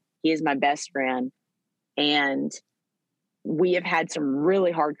dad. He is my best friend. And we have had some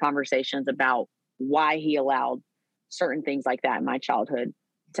really hard conversations about why he allowed certain things like that in my childhood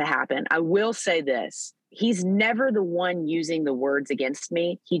to happen. I will say this. He's never the one using the words against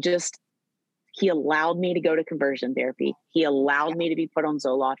me. He allowed me to go to conversion therapy. He allowed me to be put on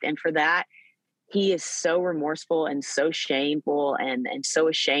Zoloft. And for that, he is so remorseful and so shameful and so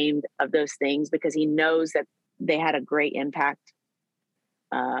ashamed of those things because he knows that they had a great impact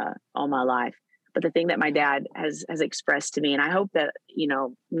on my life. But the thing that my dad has expressed to me, and I hope that,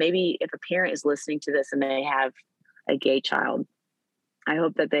 maybe if a parent is listening to this and they have a gay child, I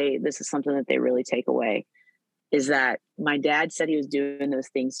hope that this is something that they really take away, is that my dad said he was doing those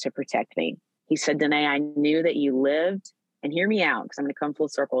things to protect me. He said, Danae, I knew that you lived, and hear me out because I'm going to come full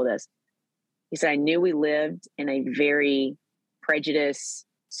circle with this. He said, I knew we lived in a very prejudiced,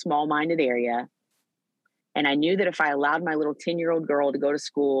 small-minded area. And I knew that if I allowed my little 10-year-old girl to go to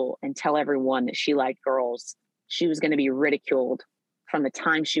school and tell everyone that she liked girls, she was going to be ridiculed from the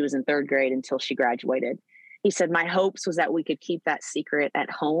time she was in 3rd grade until she graduated. He said, my hopes was that we could keep that secret at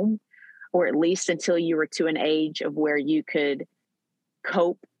home, or at least until you were to an age of where you could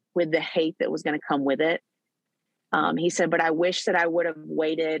cope with the hate that was going to come with it. He said, but I wish that I would have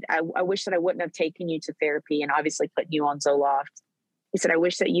waited. I wish that I wouldn't have taken you to therapy and obviously putting you on Zoloft. He said, I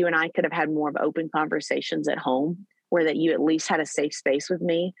wish that you and I could have had more of open conversations at home where that you at least had a safe space with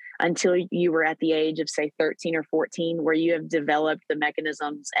me until you were at the age of, say, 13 or 14, where you have developed the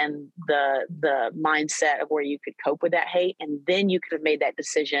mechanisms and the mindset of where you could cope with that hate. And then you could have made that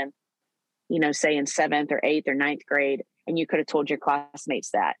decision, say in 7th or 8th or 9th grade, and you could have told your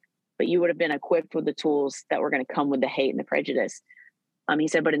classmates that. But you would have been equipped with the tools that were going to come with the hate and the prejudice. He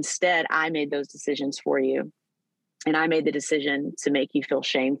said, but instead I made those decisions for you. And I made the decision to make you feel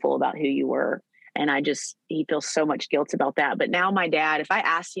shameful about who you were. And he feels so much guilt about that. But now my dad, if I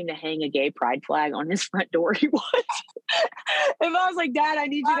asked him to hang a gay pride flag on his front door, he would. If I was like, Dad, I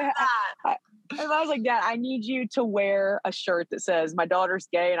need you to wear a shirt that says my daughter's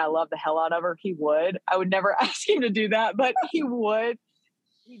gay and I love the hell out of her, he would. I would never ask him to do that, but he would.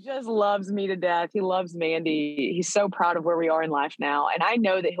 He just loves me to death. He loves Mandy. He's so proud of where we are in life now. And I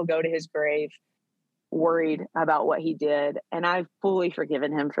know that he'll go to his grave worried about what he did. And I've fully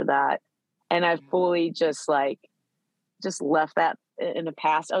forgiven him for that. And I've fully just left that in the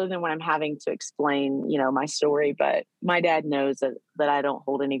past, other than when I'm having to explain, my story. But my dad knows that I don't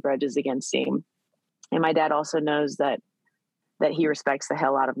hold any grudges against him. And my dad also knows that he respects the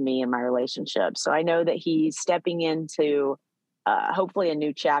hell out of me and my relationship. So I know that he's stepping into hopefully a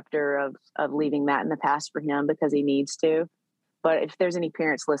new chapter of leaving that in the past for him because he needs to. But if there's any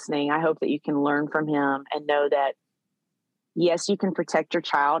parents listening, I hope that you can learn from him and know that, yes, you can protect your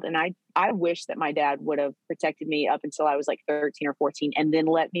child. And I wish that my dad would have protected me up until I was like 13 or 14 and then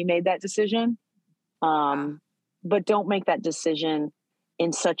let me make that decision. But don't make that decision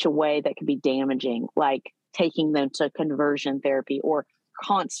in such a way that could be damaging, like taking them to conversion therapy or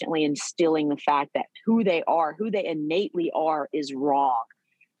constantly instilling the fact that who they innately are is wrong.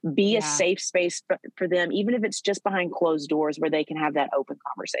 Be a safe space for them, even if it's just behind closed doors where they can have that open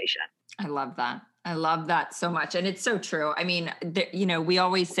conversation. I love that. I love that so much. And it's so true. I mean, we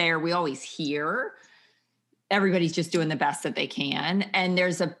always say, or we always hear, everybody's just doing the best that they can. And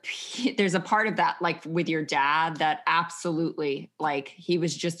there's a part of that, like with your dad, that absolutely, like, he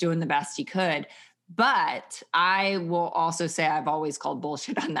was just doing the best he could. But I will also say I've always called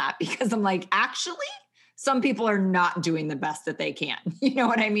bullshit on that, because I'm like, actually, some people are not doing the best that they can. You know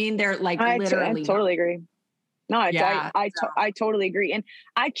what I mean? They're like, I literally. totally agree. No, it's, Yeah. I totally agree. And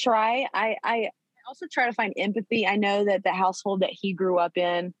I also try to find empathy. I know that the household that he grew up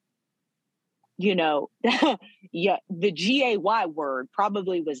in, you know, yeah, the GAY word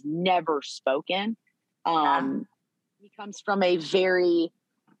probably was never spoken. He comes from a very,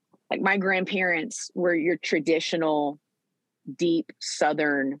 like, my grandparents were your traditional, deep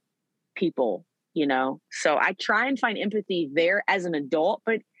Southern people, you know? So I try and find empathy there as an adult,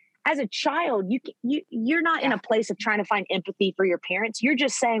 but as a child, you're not in a place of trying to find empathy for your parents. You're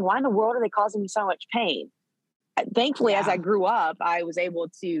just saying, why in the world are they causing me so much pain? Thankfully, as I grew up, I was able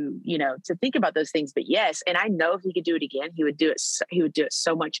to, you know, to think about those things. But yes, and I know if he could do it again, he would do it. He would do it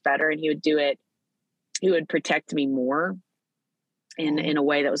so much better, and he would do it. He would protect me more in a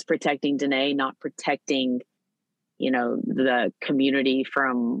way that was protecting Danae, not protecting, you know, the community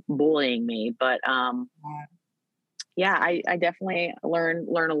from bullying me. But yeah, I definitely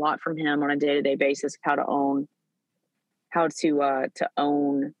learn a lot from him on a day-to-day basis, how to own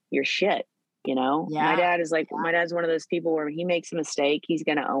your shit. You know, my dad's one of those people where he makes a mistake, he's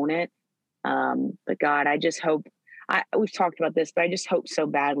going to own it. But God, I just hope, we've talked about this, but I just hope so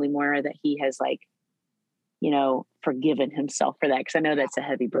badly, Moira, that he has, like, you know, forgiven himself for that. Cause I know that's a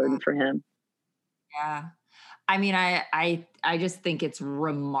heavy burden for him. Yeah. I mean, I just think it's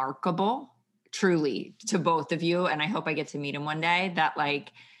remarkable, truly, to both of you. And I hope I get to meet him one day, that,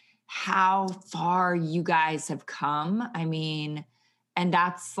 like, how far you guys have come. I mean, and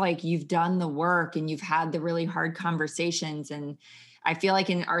that's, like, you've done the work and you've had the really hard conversations. And I feel like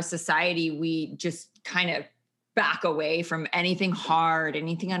in our society, we just kind of back away from anything hard,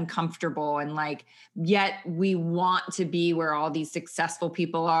 anything uncomfortable. And, like, yet we want to be where all these successful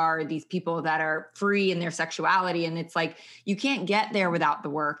people are, these people that are free in their sexuality. And it's like, you can't get there without the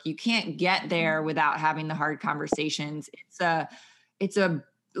work. You can't get there without having the hard conversations. It's a,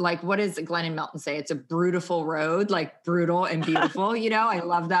 like, what does Glenn and Melton say? It's a brutal road, like brutal and beautiful, you know, I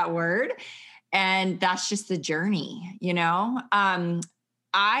love that word. And that's just the journey, you know?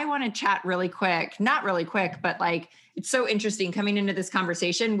 I want to chat really quick, not really quick, but, like, it's so interesting coming into this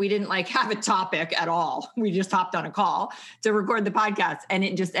conversation. We didn't, like, have a topic at all. We just hopped on a call to record the podcast, and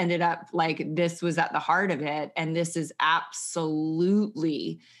it just ended up like this was at the heart of it. And this is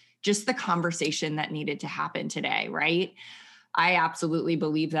absolutely just the conversation that needed to happen today, right? I absolutely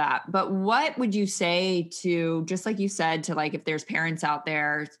believe that. But what would you say to, just like you said, to, like, if there's parents out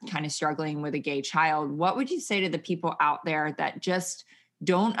there kind of struggling with a gay child, what would you say to the people out there that just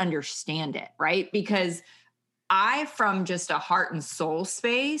don't understand it, right? Because I, from just a heart and soul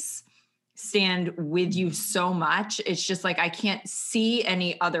space, stand with you so much. It's just like, I can't see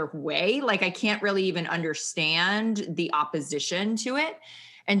any other way. Like, I can't really even understand the opposition to it.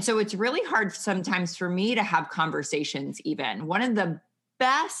 And so it's really hard sometimes for me to have conversations even. One of the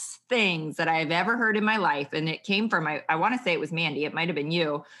best things that I've ever heard in my life, and it came from, I want to say it was Mandy, it might've been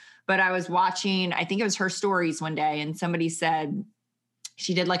you, but I was watching, I think it was her stories one day, and somebody said,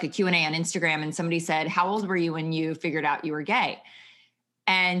 she did like a Q&A on Instagram, and somebody said, how old were you when you figured out you were gay?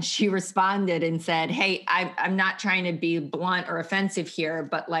 And she responded and said, hey, I'm not trying to be blunt or offensive here,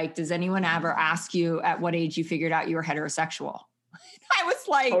 but, like, does anyone ever ask you at what age you figured out you were heterosexual? I was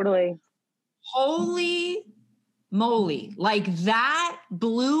like, totally. Holy moly. Like, that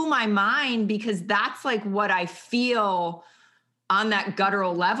blew my mind, because that's, like, what I feel on that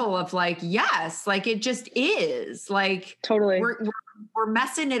guttural level of, like, yes, like, it just is, like, Totally. We're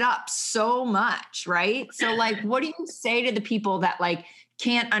messing it up so much, right? So, like, what do you say to the people that, like,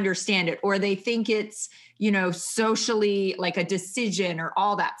 can't understand it, or they think it's, you know, socially, like, a decision or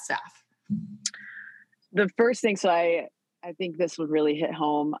all that stuff? The first thing, so I think this would really hit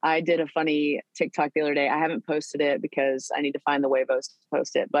home. I did a funny TikTok the other day. I haven't posted it because I need to find the Wavos to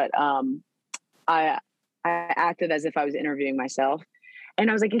post it, but I acted as if I was interviewing myself, and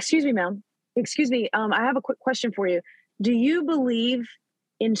I was like, excuse me, ma'am, excuse me, I have a quick question for you. Do you believe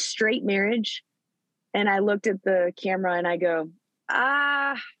in straight marriage? And I looked at the camera and I go,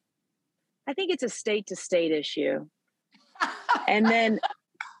 I think it's a state to state issue. And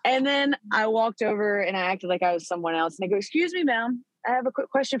then I walked over and I acted like I was someone else. And I go, excuse me, ma'am, I have a quick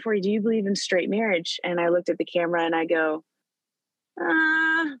question for you. Do you believe in straight marriage? And I looked at the camera and I go,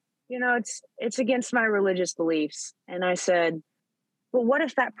 you know, it's against my religious beliefs. And I said, well, what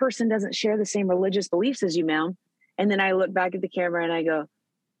if that person doesn't share the same religious beliefs as you, ma'am? And then I look back at the camera and I go,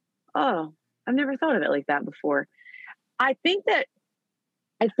 oh, I've never thought of it like that before. I think that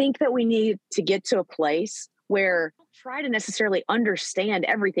we need to get to a place where try to necessarily understand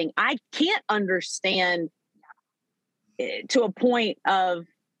everything. I can't understand to a point of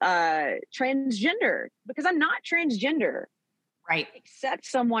transgender, because I'm not transgender. Right. Accept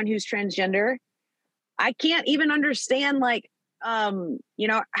someone who's transgender. I can't even understand, like,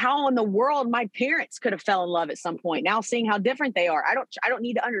 how in the world my parents could have fell in love at some point. Now seeing how different they are, I don't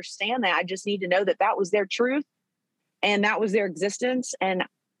need to understand that. I just need to know that that was their truth and that was their existence, and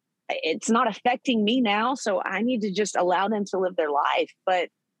it's not affecting me now. So I need to just allow them to live their life. But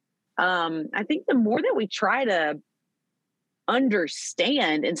I think the more that we try to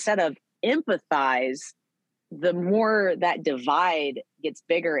understand instead of empathize, the more that divide gets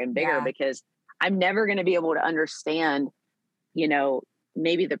bigger and bigger, because I'm never going to be able to understand,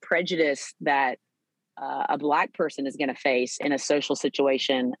 maybe the prejudice that a Black person is going to face in a social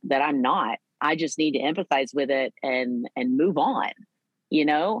situation that I'm not. I just need to empathize with it and move on,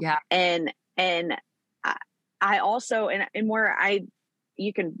 Yeah. And I also, and where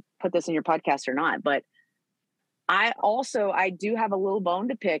you can put this in your podcast or not, but I do have a little bone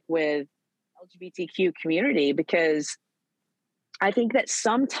to pick with LGBTQ community, because I think that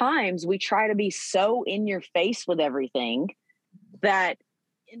sometimes we try to be so in your face with everything that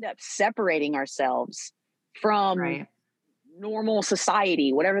end up separating ourselves from normal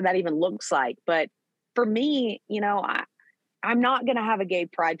society, whatever that even looks like. But for me, I'm not going to have a gay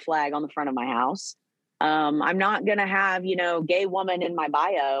pride flag on the front of my house. I'm not going to have, gay woman in my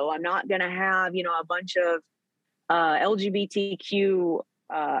bio. I'm not going to have, a bunch of LGBTQ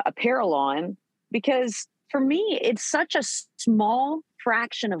apparel on, because for me, it's such a small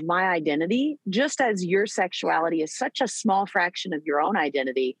fraction of my identity, just as your sexuality is such a small fraction of your own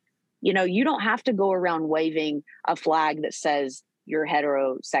identity. You don't have to go around waving a flag that says you're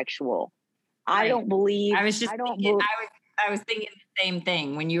heterosexual. I don't believe. I was thinking the same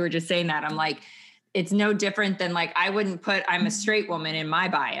thing when you were just saying that. I'm like, it's no different than, like, I wouldn't put I'm a straight woman in my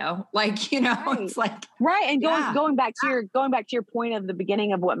bio. Like, it's like, right. And going back to your point of the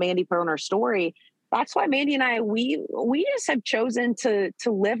beginning of what Mandy put on her story, that's why Mandy and I, we just have chosen to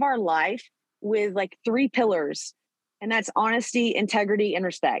live our life with like 3 pillars, and that's honesty, integrity, and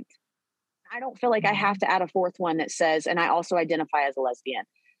respect. I don't feel like I have to add a 4th one that says, and I also identify as a lesbian.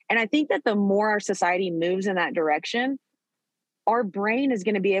 And I think that the more our society moves in that direction, our brain is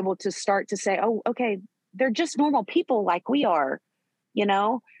going to be able to start to say, oh, okay, they're just normal people like we are,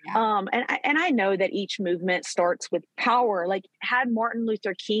 And I know that each movement starts with power. Like, had Martin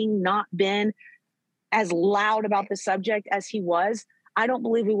Luther King not been as loud about the subject as he was, I don't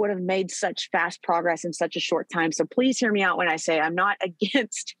believe we would have made such fast progress in such a short time. So please hear me out when I say I'm not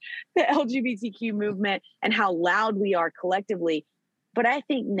against the LGBTQ movement and how loud we are collectively. But I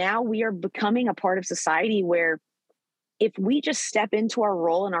think now we are becoming a part of society where if we just step into our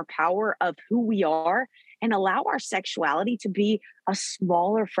role and our power of who we are and allow our sexuality to be a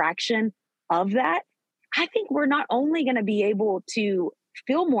smaller fraction of that, I think we're not only going to be able to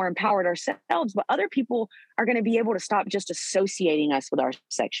feel more empowered ourselves, but other people are going to be able to stop just associating us with our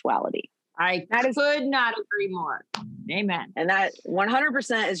sexuality. I could not agree more. Amen. And that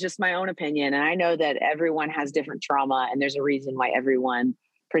 100% is just my own opinion. And I know that everyone has different trauma, and there's a reason why everyone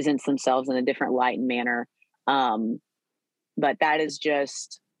presents themselves in a different light and manner. But that is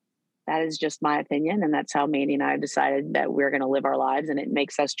just my opinion. And that's how Mandy and I have decided that we're going to live our lives, and it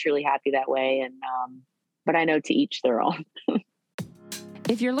makes us truly happy that way. And, but I know to each their own.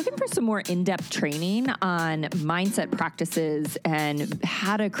 If you're looking for some more in-depth training on mindset practices and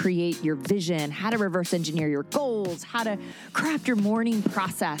how to create your vision, how to reverse engineer your goals, how to craft your morning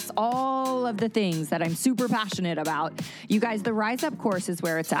process, all of the things that I'm super passionate about, you guys, the Rise Up course is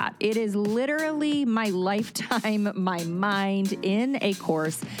where it's at. It is literally my lifetime, my mind in a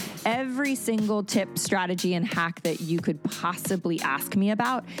course. Every single tip, strategy, and hack that you could possibly ask me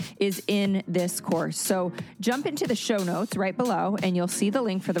about is in this course. So jump into the show notes right below and you'll see the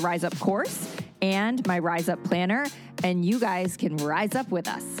link for the Rise Up course and my Rise Up planner, and you guys can rise up with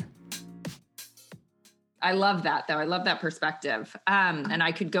us. I love that, though. I love that perspective. And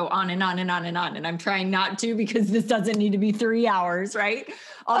I could go on and on and on and on. And I'm trying not to, because this doesn't need to be 3 hours, right?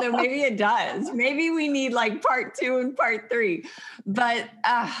 Although maybe it does. Maybe we need like part 2 and part 3. But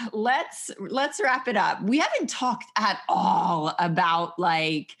let's wrap it up. We haven't talked at all about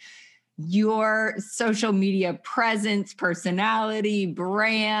like your social media presence, personality,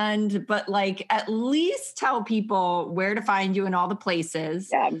 brand, but like at least tell people where to find you in all the places.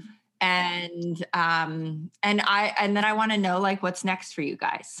 Yeah. And then I want to know like what's next for you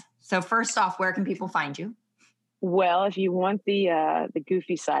guys. So first off, where can people find you? Well, if you want the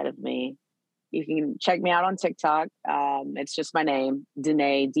goofy side of me, you can check me out on TikTok. It's just my name,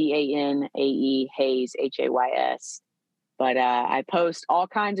 Danae, Danae, Hayes, Hays. But I post all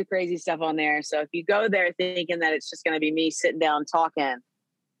kinds of crazy stuff on there. So if you go there thinking that it's just going to be me sitting down talking,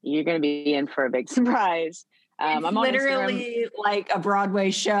 you're going to be in for a big surprise. It's I'm on Instagram. literally like a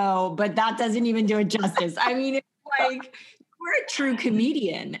Broadway show, but that doesn't even do it justice. I mean, it's like we're a true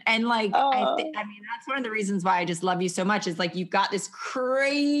comedian. And like, I mean, that's one of the reasons why I just love you so much is like, you've got this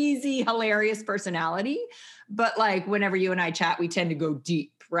crazy, hilarious personality, but like whenever you and I chat, we tend to go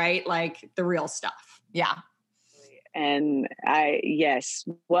deep, right? Like the real stuff. Yeah. And yes.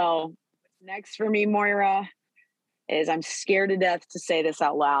 Well, what's next for me, Moira, is I'm scared to death to say this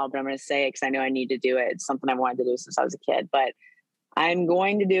out loud, but I'm going to say it because I know I need to do it. It's something I wanted to do since I was a kid, but I'm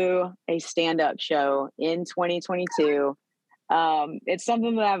going to do a stand-up show in 2022. It's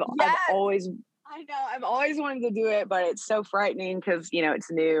something that I've always wanted to do it, but it's so frightening because,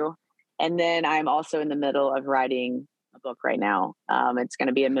 it's new. And then I'm also in the middle of writing a book right now. It's going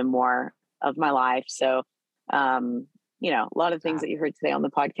to be a memoir of my life. So, a lot of things that you heard today on the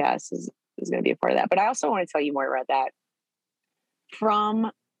podcast is going to be a part of that. But I also want to tell you more about that.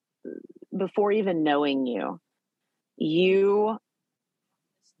 From before even knowing you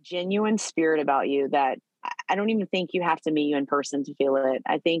genuine spirit about you that I don't even think you have to meet you in person to feel it.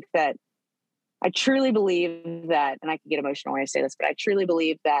 I think that I truly believe that, and I can get emotional when I say this, but I truly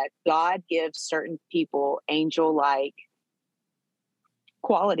believe that God gives certain people angel-like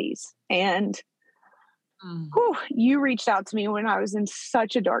qualities. And you reached out to me when I was in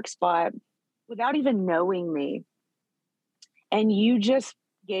such a dark spot without even knowing me. And you just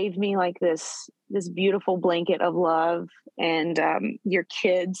gave me like this beautiful blanket of love. And your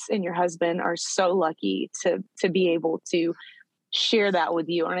kids and your husband are so lucky to be able to share that with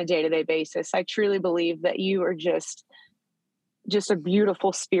you on a day-to-day basis. I truly believe that you are just a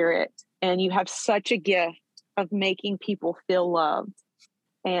beautiful spirit, and you have such a gift of making people feel loved.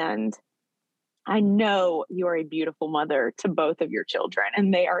 And I know you're a beautiful mother to both of your children,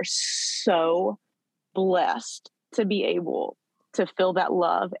 and they are so blessed to be able to feel that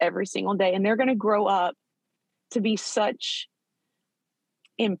love every single day. And they're going to grow up to be such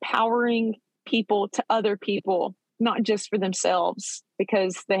empowering people to other people, not just for themselves,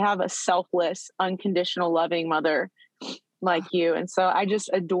 because they have a selfless, unconditional, loving mother like you. And so I just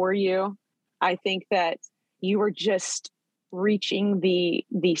adore you. I think that you are just reaching the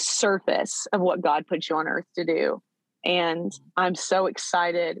surface of what God put you on earth to do. And I'm so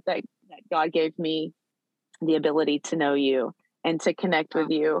excited that God gave me the ability to know you and to connect with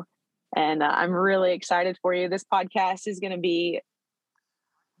you. And I'm really excited for you. This podcast is going to be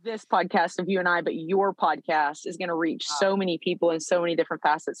this podcast of you and I, but your podcast is going to reach so many people in so many different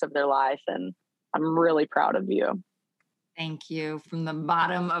facets of their life. And I'm really proud of you. Thank you from the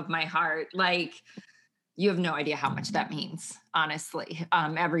bottom of my heart. Like, you have no idea how much that means, honestly.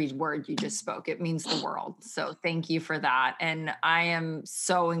 Every word you just spoke, it means the world. So thank you for that. And I am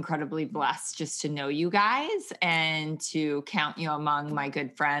so incredibly blessed just to know you guys and to count you among my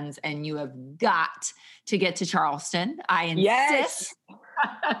good friends. And you have got to get to Charleston. I insist. Yes.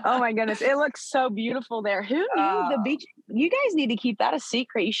 Oh my goodness. It looks so beautiful there. Who knew the beach? You guys need to keep that a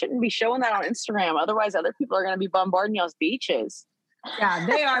secret. You shouldn't be showing that on Instagram. Otherwise, other people are going to be bombarding y'all's beaches. Yeah,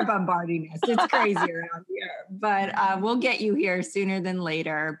 they are bombarding us. It's crazy around here, but we'll get you here sooner than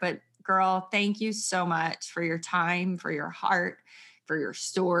later. But girl, thank you so much for your time, for your heart, for your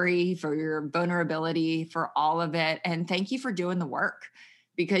story, for your vulnerability, for all of it. And thank you for doing the work,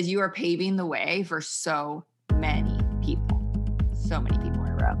 because you are paving the way for so many people. So many people.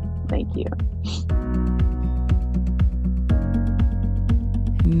 Thank you.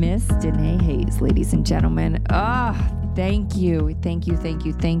 Miss Danae Hayes, ladies and gentlemen. Thank you. Thank you. Thank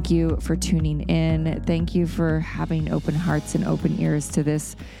you. Thank you for tuning in. Thank you for having open hearts and open ears to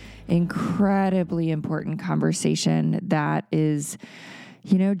this incredibly important conversation that is,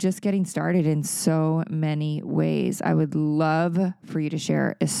 just getting started in so many ways. I would love for you to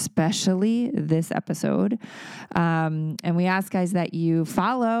share, especially this episode. And we ask, guys, that you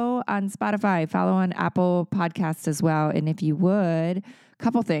follow on Spotify, follow on Apple Podcasts as well. And if you would, a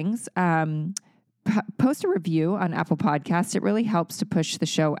couple things. Post a review on Apple Podcasts. It really helps to push the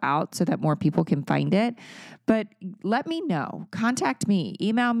show out so that more people can find it. But let me know. Contact me.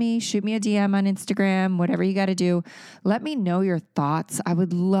 Email me. Shoot me a DM on Instagram. Whatever you got to do. Let me know your thoughts. I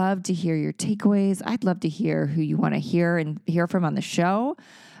would love to hear your takeaways. I'd love to hear who you want to hear and hear from on the show.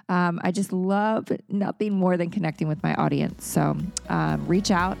 I just love nothing more than connecting with my audience. So reach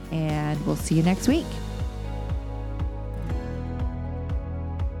out and we'll see you next week.